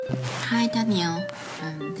Hi Daniel,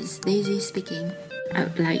 this is Daisy speaking. I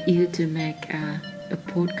would like you to make a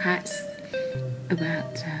podcast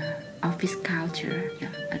about office culture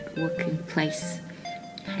at working place,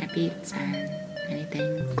 habits and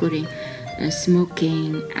anything, including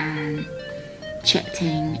smoking and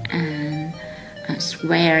chatting and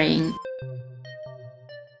swearing.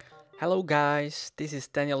 Hello guys, this is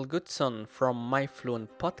Daniel Goodson from My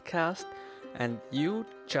Fluent Podcast, and you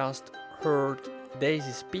just heard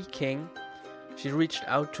Daisy speaking. She reached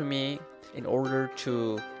out to me in order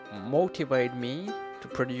to motivate me to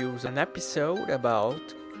produce an episode about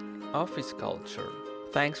office culture.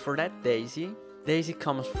 Thanks for that, Daisy. Daisy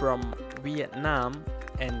comes from Vietnam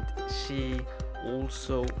and she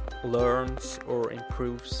also learns or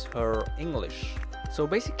improves her English. So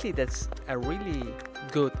basically that's a really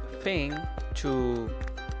good thing to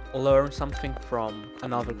learn something from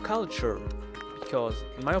another culture, because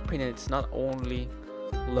in my opinion it's not only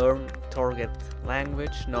learn target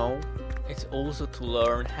language, no, it's also to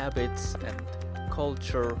learn habits and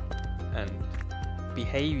culture and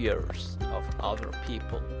behaviors of other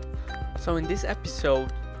people. So in this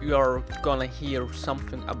episode you are gonna hear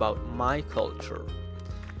something about my culture.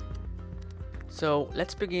 So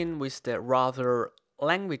let's begin with the rather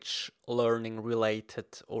language learning related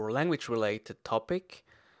or language related topic.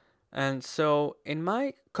 And so in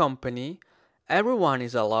my company, everyone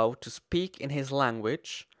is allowed to speak in his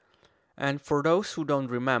language. And for those who don't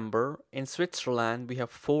remember, in Switzerland we have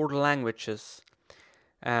 4 languages.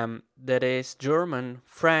 That is German,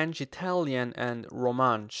 French, Italian and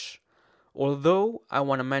Romansh. Although I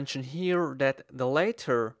want to mention here that the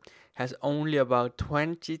latter has only about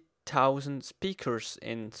 20,000 speakers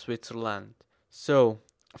in Switzerland. So,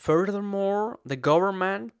 furthermore, the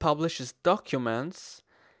government publishes documents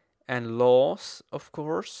and laws, of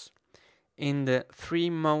course, in the 3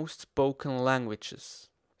 most spoken languages.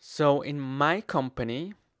 So, in my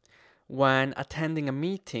company, when attending a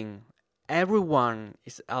meeting, everyone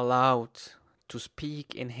is allowed to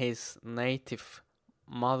speak in his native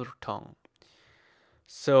mother tongue.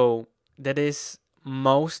 So, that is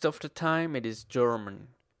most of the time it is German.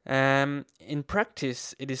 In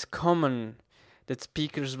practice, it is common that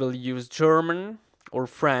speakers will use German or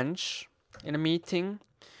French in a meeting,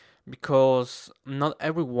 because not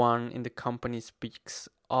everyone in the company speaks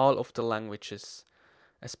all of the languages,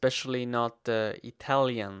 especially not the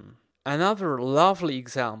Italian. Another lovely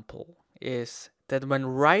example is that when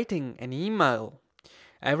writing an email,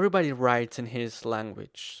 everybody writes in his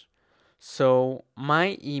language. So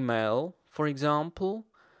my email, for example,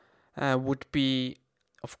 would be,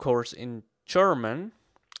 of course, in German,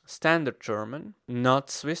 standard German, not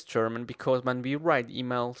Swiss German, because when we write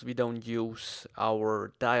emails, we don't use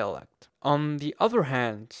our dialect. On the other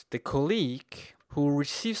hand, the colleague who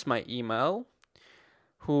receives my email,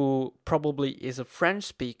 who probably is a French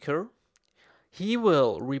speaker, he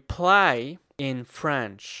will reply in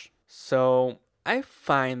French. So I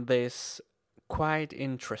find this quite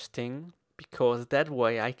interesting, because that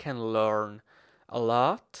way I can learn a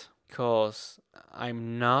lot, because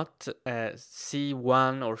I'm not a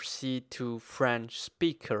C1 or C2 French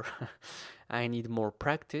speaker. I need more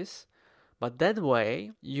practice. But that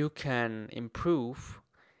way you can improve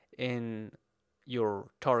in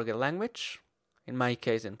your target language, in my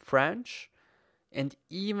case in French, and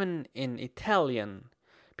even in Italian,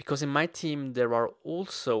 because in my team there are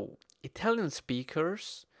also Italian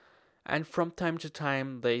speakers, and from time to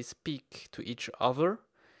time they speak to each other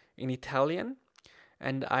in Italian,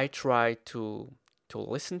 and I try to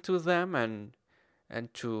listen to them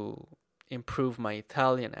and to improve my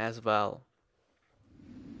Italian as well.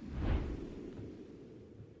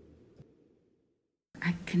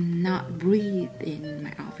 I cannot breathe in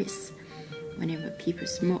my office whenever people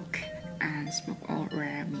smoke and smoke all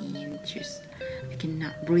around me, and just I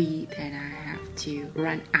cannot breathe and I have to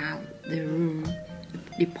run out the room,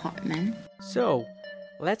 department. So,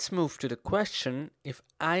 let's move to the question if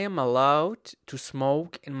I am allowed to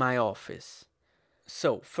smoke in my office.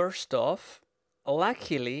 So, first off,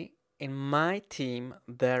 luckily in my team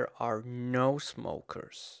there are no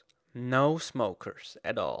smokers. No smokers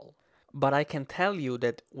at all. But I can tell you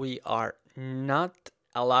that we are not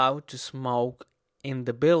allowed to smoke in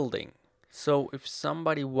the building. So if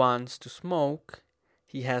somebody wants to smoke,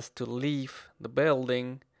 he has to leave the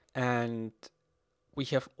building, and we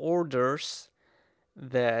have orders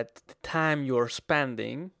that the time you're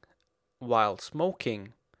spending while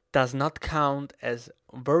smoking does not count as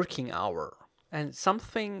working hour. And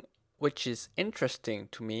something which is interesting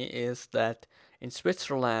to me is that in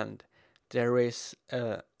Switzerland there is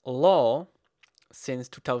a law since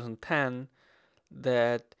 2010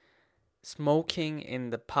 that smoking in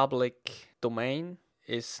the public domain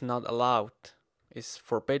is not allowed, is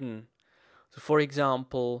forbidden. So for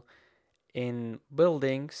example, in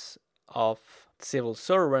buildings of civil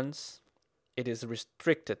servants, it is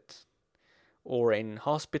restricted, or in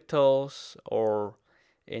hospitals, or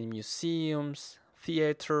in museums,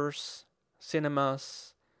 theaters,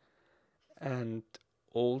 cinemas, and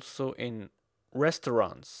also in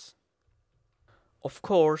restaurants. Of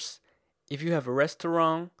course, if you have a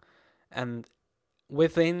restaurant and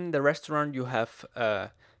within the restaurant you have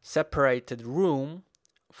a separated room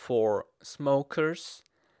for smokers,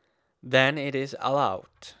 then it is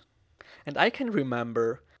allowed. And I can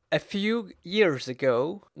remember a few years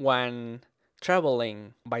ago when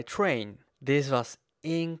traveling by train, this was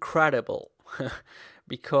incredible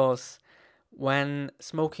because when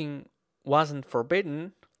smoking wasn't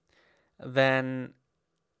forbidden, then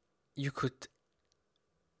you could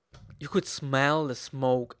smell the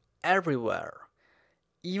smoke everywhere,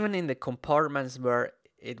 even in the compartments where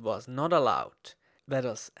it was not allowed. That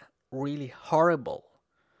was really horrible.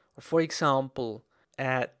 For example,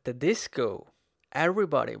 at the disco,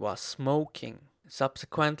 everybody was smoking.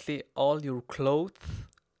 Subsequently, all your clothes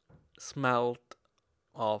smelled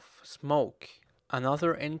of smoke.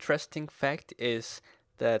 Another interesting fact is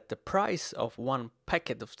that the price of one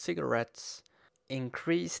packet of cigarettes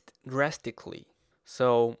increased drastically.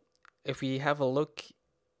 So, if we have a look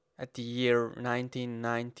at the year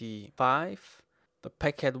 1995, the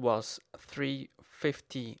packet was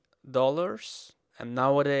 $3.50, and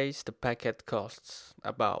nowadays the packet costs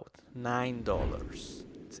about $9.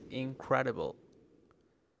 It's incredible.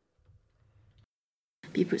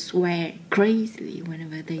 People swear crazily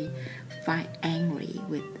whenever they find angry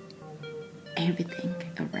with everything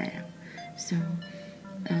around. So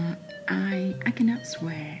I cannot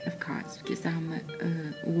swear, of course, because I'm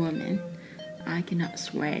a woman. I cannot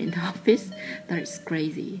swear in the office. That is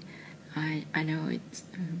crazy. I know it's.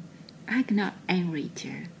 I cannot angry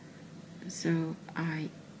too. So I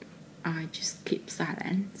just keep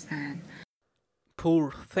silent and.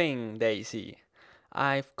 Poor thing, Daisy.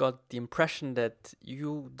 I've got the impression that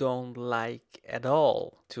you don't like at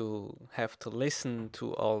all to have to listen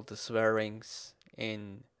to all the swearings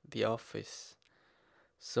in the office.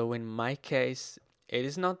 So in my case, it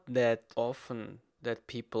is not that often that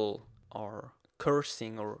people are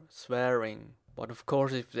cursing or swearing. But of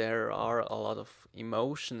course, if there are a lot of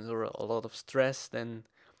emotions or a lot of stress, then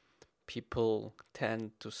people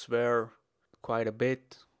tend to swear quite a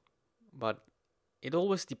bit. But it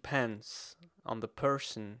always depends on the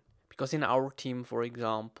person. Because in our team, for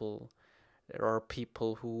example, there are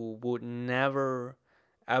people who would never,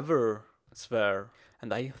 ever swear.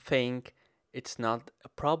 And I think it's not a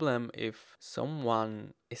problem if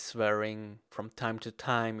someone is swearing from time to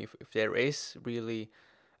time, if there is really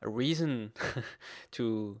a reason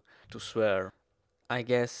to swear. I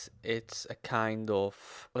guess it's a kind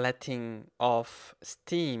of letting off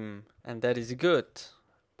steam, and that is good.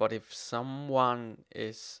 But if someone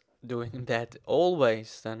is doing that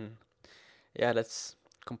always, then yeah, that's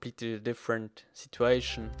completely different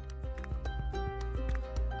situation.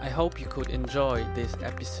 I hope you could enjoy this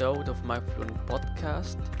episode of my Fluent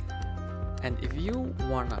podcast. And if you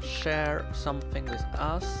wanna share something with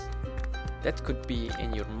us, that could be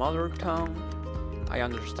in your mother tongue. I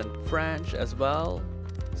understand French as well,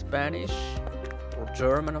 Spanish, or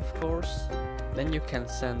German of course. Then you can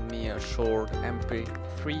send me a short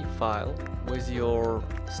MP3 file with your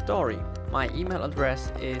story. My email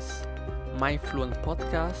address is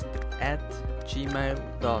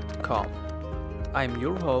myfluentpodcast@gmail.com. I'm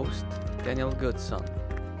your host, Daniel Goodson.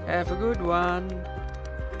 Have a good one!